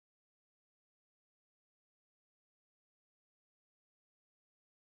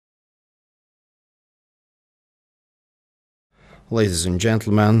Ladies and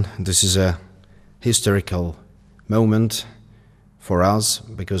gentlemen, this is a historical moment for us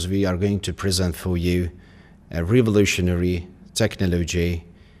because we are going to present for you a revolutionary technology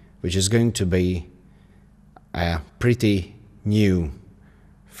which is going to be pretty new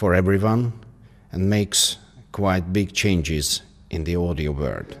for everyone and makes quite big changes in the audio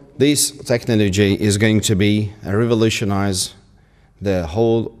world. This technology is going to be revolutionize the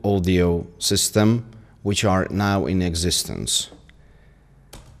whole audio system which are now in existence.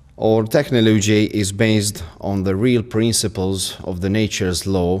 Our technology is based on the real principles of the nature's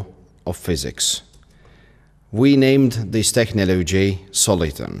law of physics. We named this technology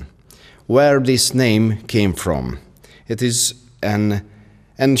Solitone. Where this name came from? It is an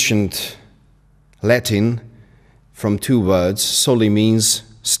ancient Latin from two words. Soli means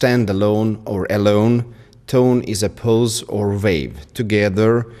stand alone or alone. Tone is a pulse or wave.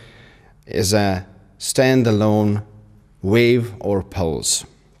 Together is a stand-alone wave or pulse.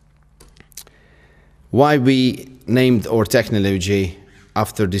 Why we named our technology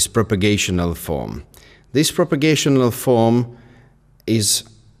after this propagational form? This propagational form is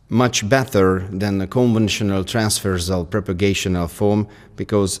much better than the conventional transversal propagational form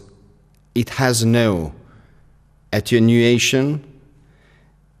because it has no attenuation,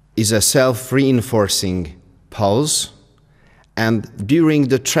 is a self-reinforcing pulse, and during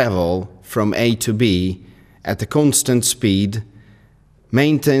the travel from A to B at a constant speed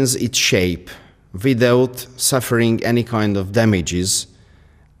maintains its shape without suffering any kind of damages,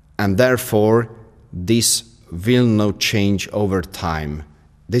 and therefore this will not change over time.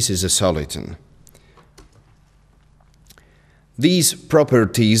 This is a solitone. These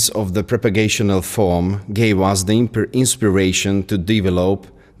properties of the propagational form gave us the inspiration to develop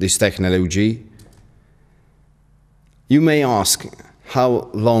this technology. You may ask, how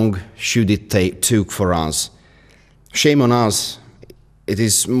long should it take for us? Shame on us, it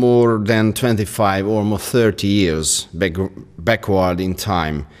is more than 25 or almost 30 years backward in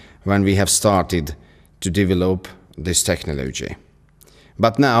time when we have started to develop this technology.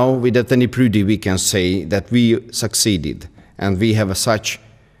 But now, without any pride, we can say that we succeeded and we have such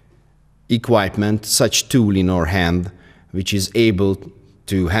equipment, such tool in our hand, which is able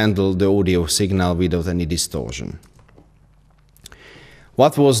to handle the audio signal without any distortion.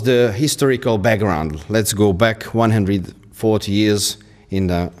 What was the historical background? Let's go back 140 years in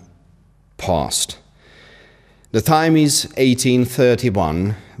the past. The time is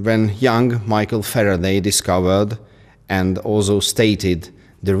 1831, when young Michael Faraday discovered and also stated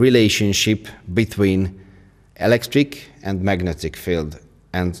the relationship between electric and magnetic field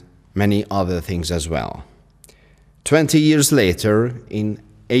and many other things as well. 20 years later, in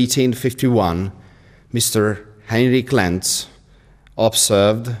 1851, Mr. Heinrich Lenz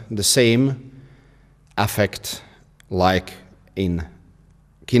observed the same effect like in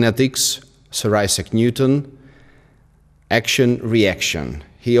kinetics, Sir Isaac Newton, action-reaction.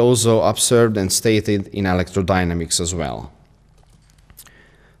 He also observed and stated in electrodynamics as well.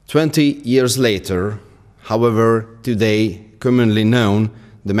 20 years later, however, today commonly known,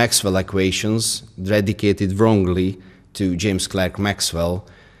 the Maxwell equations, dedicated wrongly to James Clerk Maxwell.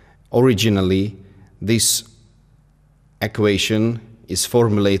 Originally, this equation is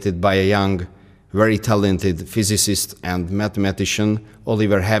formulated by a young, very talented physicist and mathematician,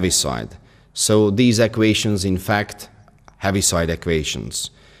 Oliver Heaviside. So these equations, in fact, Heaviside equations,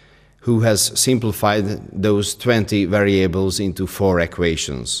 who has simplified those 20 variables into 4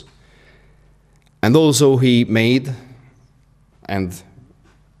 equations. And also he made and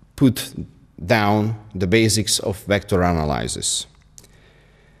put down the basics of vector analysis.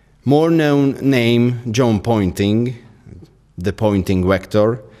 More known name, John Poynting, the Poynting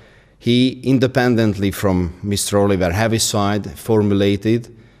vector. He, independently from Mr. Oliver Heaviside,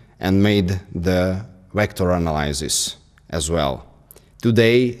 formulated and made the vector analysis as well.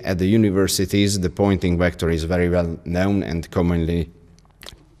 Today, at the universities, the Poynting vector is very well known and commonly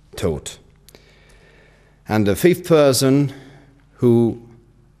taught. And the fifth person who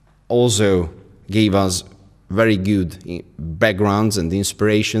also gave us very good backgrounds and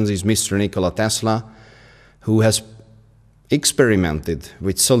inspirations is Mr. Nikola Tesla, who has experimented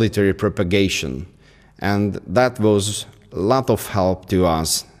with solitary propagation, and that was a lot of help to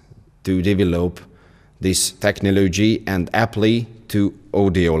us to develop this technology and apply to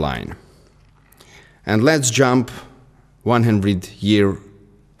audio line. And let's jump 100 years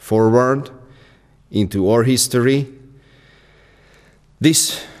forward into our history.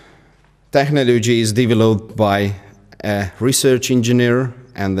 This technology is developed by a research engineer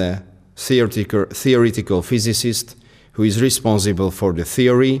and a theoretical physicist who is responsible for the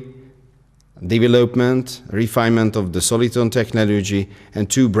theory, development, refinement of the Solitone technology, and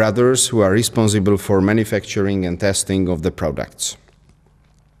 2 brothers who are responsible for manufacturing and testing of the products.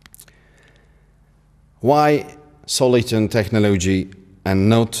 Why Solitone technology and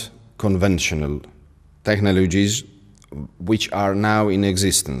not conventional technologies which are now in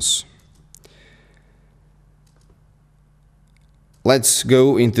existence? Let's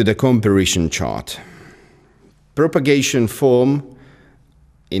go into the comparison chart. Propagation form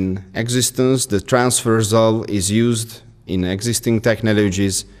in existence, the transversal is used in existing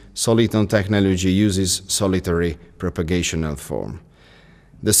technologies. Solitone technology uses solitary propagational form.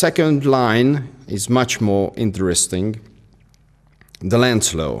 The second line is much more interesting, the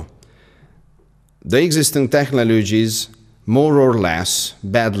Lenz's law. The existing technologies more or less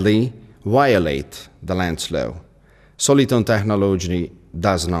badly violate the Lenz's law. Solitone technology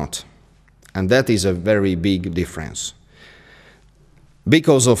does not, and that is a very big difference.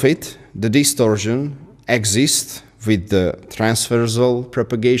 Because of it, the distortion exists with the transversal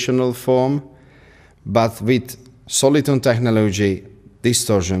propagational form, but with Solitone technology,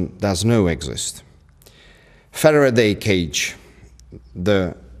 distortion does not exist. Faraday cage,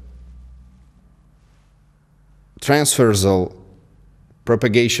 the transversal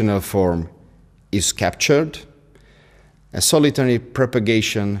propagational form is captured, a solitary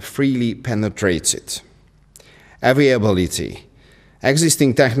propagation freely penetrates it. Availability.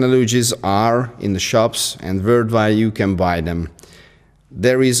 Existing technologies are in the shops and worldwide you can buy them.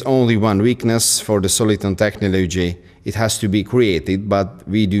 There is only one weakness for the Solitone technology. It has to be created, but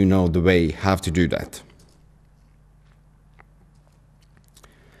we do know the way how to do that.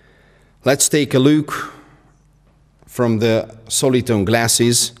 Let's take a look from the Solitone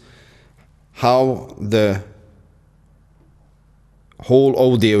glasses how the whole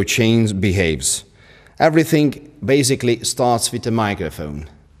audio chain behaves. Everything basically starts with a microphone.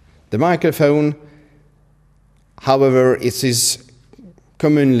 The microphone, however, it is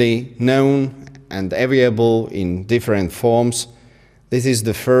commonly known and available in different forms. This is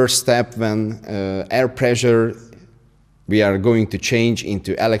the first step when air pressure we are going to change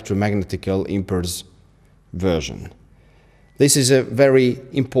into electromagnetic impulse version. This is a very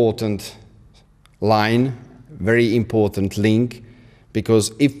important line, very important link,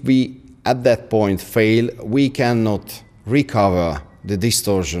 because if we at that point fail, we cannot recover the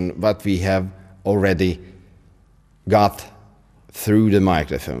distortion that we have already got through the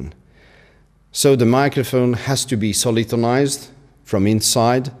microphone. So the microphone has to be solitonized from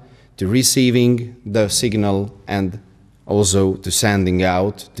inside to receiving the signal and also to sending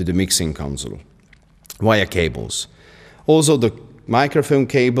out to the mixing console via cables. Also the microphone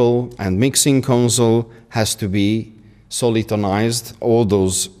cable and mixing console has to be solitonized, all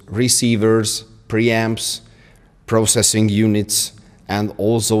those receivers, preamps, processing units, and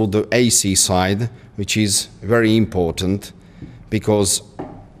also the AC side, which is very important because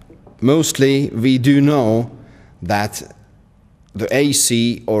mostly we do know that the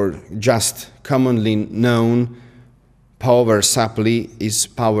AC, or just commonly known power supply, is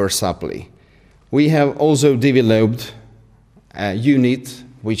power supply. We have also developed a unit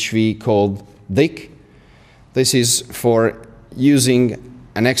which we called DIC. This is for using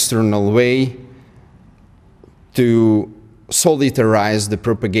an external way to solidarize the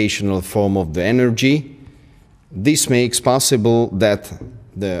propagational form of the energy. This makes possible that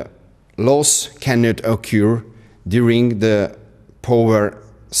the loss cannot occur during the power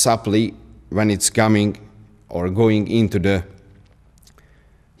supply when it's coming or going into the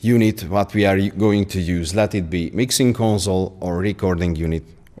unit what we are going to use, let it be mixing console or recording unit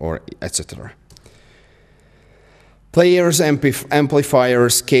or etc. Players,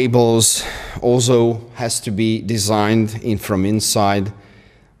 amplifiers, cables also has to be designed from inside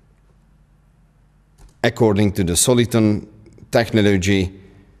according to the Solitone technology.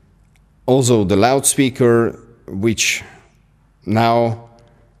 Also the loudspeaker, which now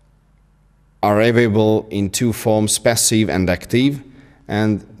are available in 2 forms, passive and active,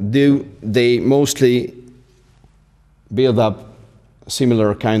 and they mostly build up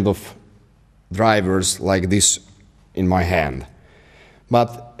similar kind of drivers like this in my hand.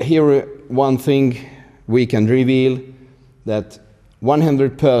 But here one thing we can reveal, that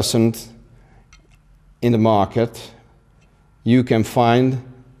 100% in the market you can find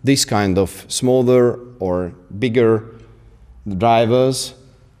this kind of smaller or bigger drivers.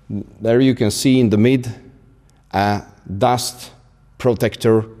 There you can see in the mid a dust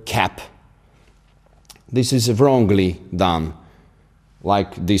protector cap. This is wrongly done,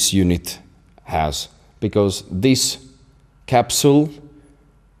 like this unit has, because this capsule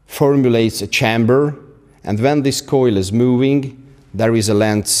formulates a chamber, and when this coil is moving, there is a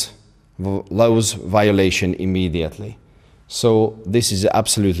lens laws violation immediately. So this is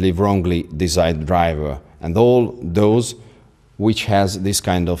absolutely wrongly designed driver, and all those which has this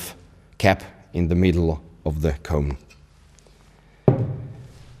kind of cap in the middle of the cone.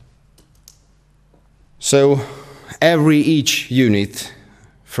 So each unit,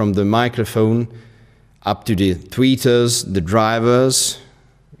 from the microphone up to the tweeters, the drivers,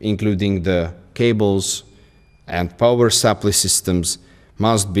 including the cables and power supply systems,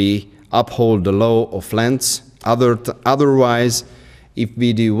 must be uphold the law of lengths. Otherwise, if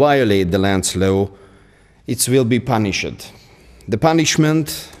we do violate the lengths law, it will be punished. The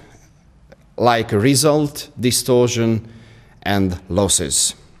punishment, like a result, distortion and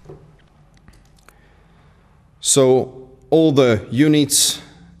losses. So all the units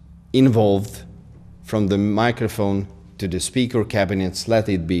involved, from the microphone to the speaker cabinets, let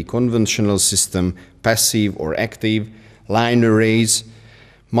it be conventional system, passive or active, line arrays,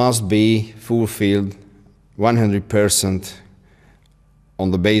 must be fulfilled 100%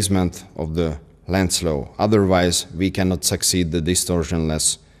 on the basement of the length law. Otherwise, we cannot succeed the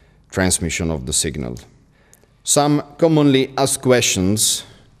distortionless transmission of the signal. Some commonly asked questions,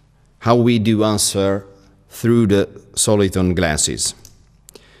 how we do answer through the Solitone glasses.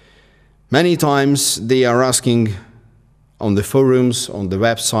 Many times they are asking on the forums, on the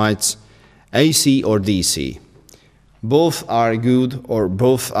websites, AC or DC. Both are good or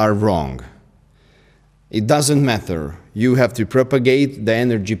both are wrong. It doesn't matter. You have to propagate the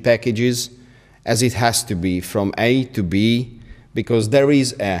energy packages as it has to be from A to B, because there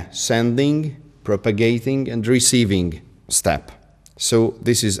is a sending, propagating and receiving step. So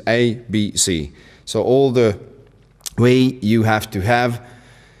this is A, B, C. So all the way you have to have,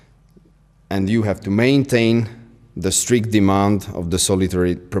 and you have to maintain the strict demand of the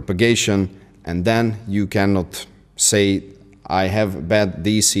solitary propagation, and then you cannot say I have bad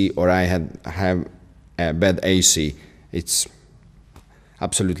DC or I have a bad AC. It's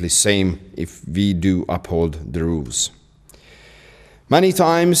absolutely same if we do uphold the rules. Many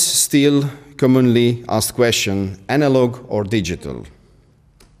times still commonly asked question, analog or digital?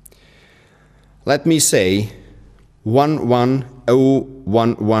 Let me say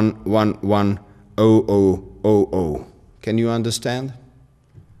 1101110000. Can you understand?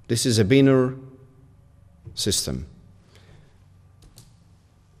 This is a binary system.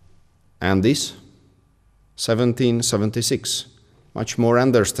 And this 1776, much more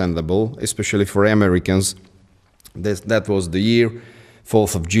understandable, especially for Americans. That was the year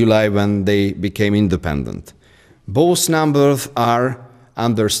 4th of July when they became independent. Both numbers are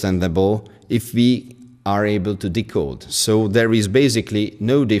understandable if we are able to decode. So there is basically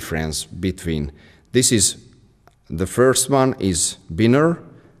no difference between this is the first one is binary,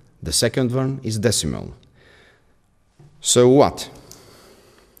 the second one is decimal. So what?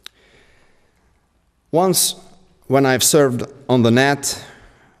 Once when I've surfed on the net,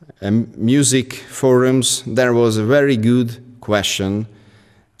 music forums, there was a very good question,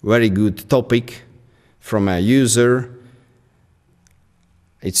 very good topic from a user.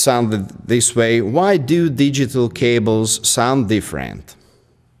 It sounded this way: why do digital cables sound different?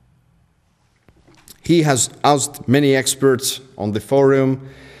 He has asked many experts on the forum.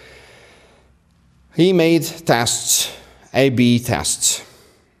 He made tests, A/B tests,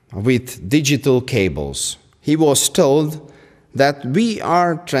 with digital cables. He was told that we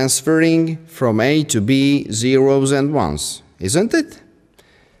are transferring from A to B zeros and ones, isn't it?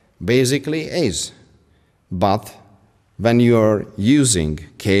 Basically is. But when you are using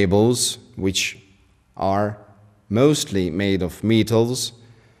cables which are mostly made of metals,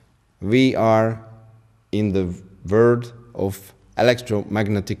 we are in the world of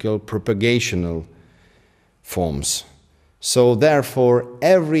electromagnetical propagational forms. So therefore,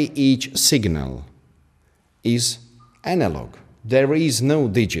 each signal is analog. There is no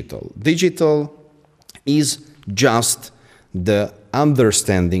digital. Digital is just the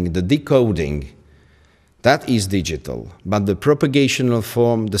understanding, the decoding. That is digital. But the propagational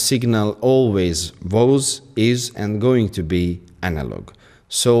form, the signal always was, is, and going to be analog.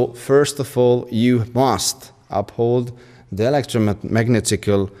 So first of all, you must uphold the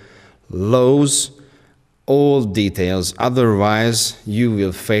electromagnetical laws, all details, otherwise you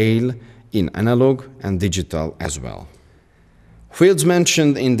will fail in analog and digital as well. Fields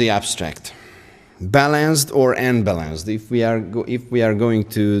mentioned in the abstract, balanced or unbalanced, if we are going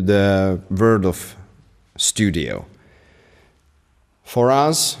to the world of studio. For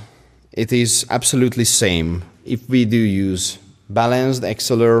us, it is absolutely same if we do use balanced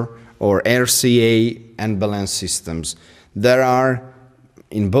XLR or RCA unbalanced systems. There are,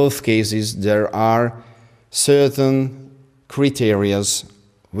 in both cases, there are certain criteria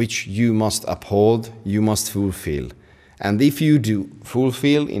which you must uphold, you must fulfill. And if you do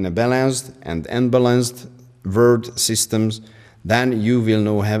fulfill in a balanced and unbalanced word systems, then you will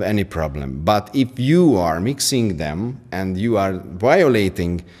not have any problem. But if you are mixing them and you are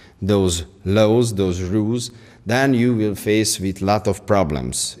violating those laws, those rules, then you will face with a lot of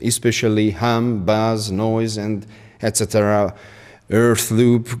problems, especially hum, buzz, noise, and etc. Earth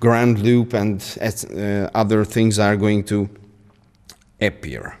loop, ground loop, and other things are going to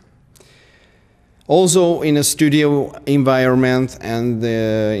appear. Also, in a studio environment and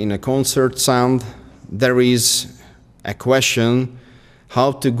in a concert sound, there is a question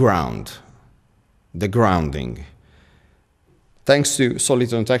how to ground, the grounding. Thanks to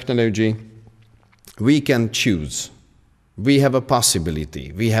Solitone technology, we can choose. We have a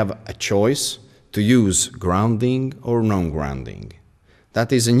possibility, we have a choice to use grounding or non-grounding.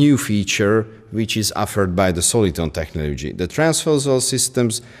 That is a new feature which is offered by the Solitone technology. The transversal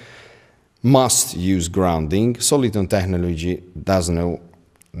systems must use grounding. Solitone technology does not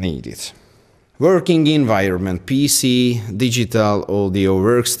need it. Working environment, PC, digital audio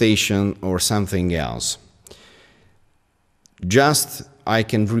workstation, or something else. Just, I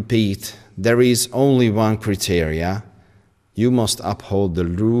can repeat, there is only one criteria. You must uphold the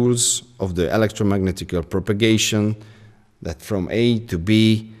rules of the electromagnetic propagation, that from A to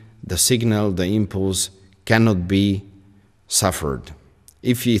B, the signal, the impulse cannot be suffered.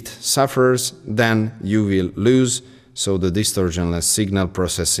 If it suffers, then you will lose, so the distortionless signal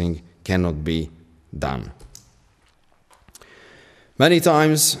processing cannot be done. Many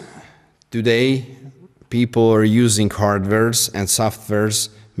times today, people are using hardwares and softwares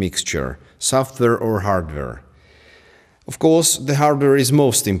mixture, software or hardware. Of course, the hardware is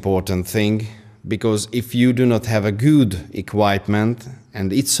most important thing, because if you do not have a good equipment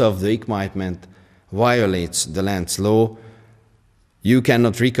and itself the equipment violates the Land's law, you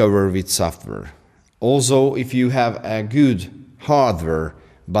cannot recover with software. Also, if you have a good hardware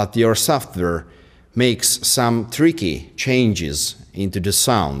but your software makes some tricky changes into the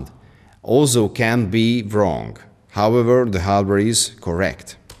sound, also can be wrong. However, the hardware is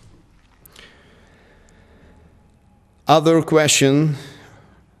correct. Other question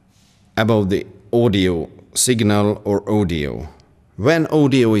about the audio signal or audio. When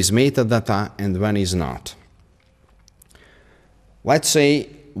audio is metadata and when is not. Let's say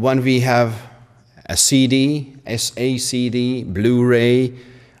when we have a CD, SACD, Blu-ray,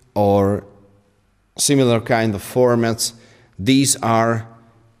 or similar kind of formats, these are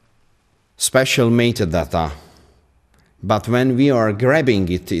special metadata. But when we are grabbing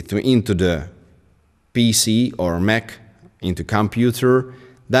it into the PC or Mac, into computer,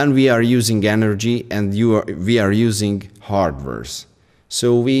 then we are using energy and we are using hardwares.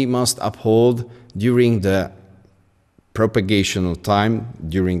 So we must uphold during the propagational time,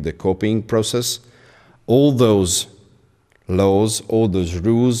 during the copying process, all those laws, all those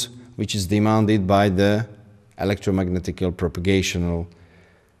rules which is demanded by the electromagnetic propagational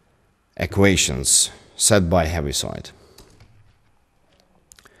equations set by Heaviside.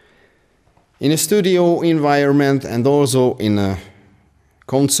 In a studio environment and also in a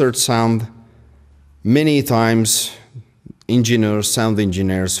concert sound, many times engineers, sound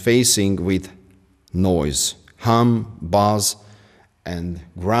engineers facing with noise, hum, buzz, and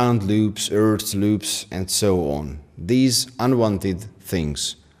ground loops, earth loops, and so on. These unwanted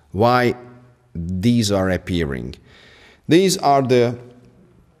things. Why these are appearing? These are the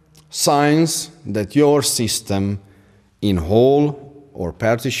signs that your system in whole or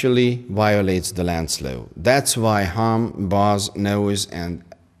partially violates the Land's law. That's why hum, buzz, noise, and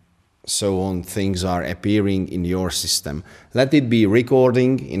so on things are appearing in your system. Let it be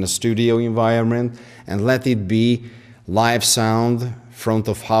recording in a studio environment, and let it be live sound, front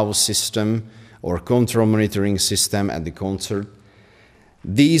of house system, or control monitoring system at the concert.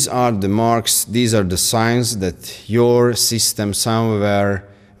 These are the marks, these are the signs that your system somewhere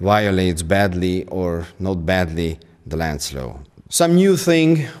violates badly or not badly the Land's law. Some new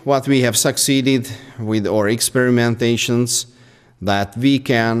thing what we have succeeded with our experimentations, that we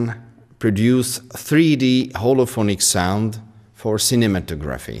can produce 3D holophonic sound for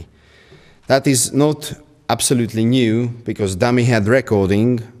cinematography. That is not absolutely new, because dummy head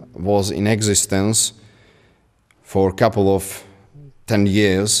recording was in existence for a couple of 10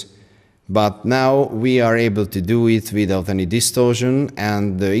 years, but now we are able to do it without any distortion,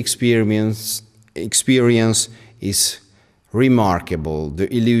 and the experience is remarkable.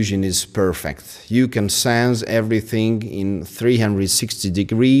 The illusion is perfect. You can sense everything in 360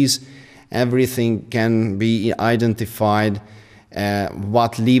 degrees. Everything can be identified,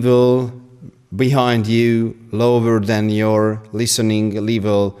 what level, behind you, lower than your listening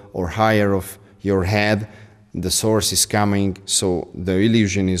level or higher of your head. The source is coming, so the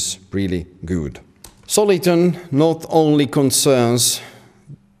illusion is really good. Solitone not only concerns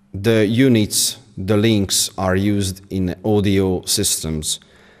the units, the links are used in audio systems,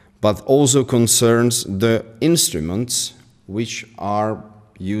 but also concerns the instruments which are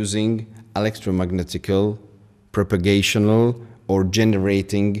using electromagnetical, propagational or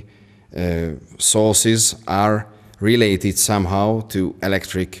generating sources are related somehow to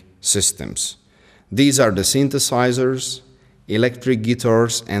electric systems. These are the synthesizers, electric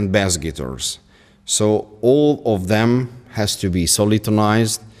guitars and bass guitars. So all of them has to be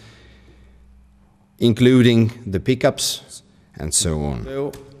solitonized, including the pickups and so on.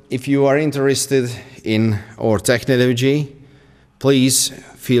 So if you are interested in our technology, please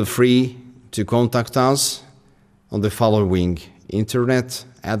feel free to contact us on the following internet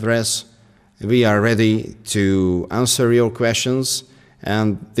address. We are ready to answer your questions,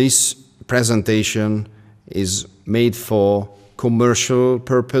 and this presentation is made for commercial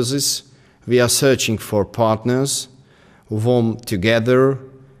purposes. We are searching for partners whom together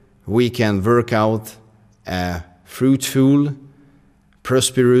we can work out a fruitful,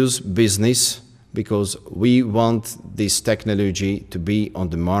 prosperous business, because we want this technology to be on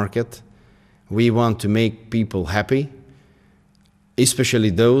the market. We want to make people happy, especially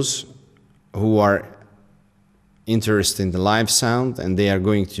those who are interested in the live sound and they are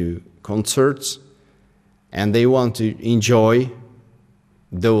going to concerts and they want to enjoy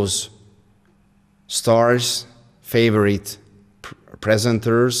those stars, favorite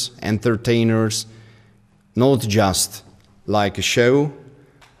presenters, entertainers, not just like a show,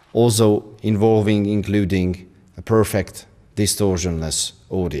 also including a perfect distortionless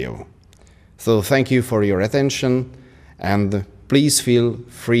audio. So thank you for your attention, and please feel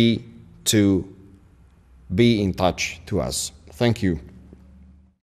free to be in touch to us. Thank you.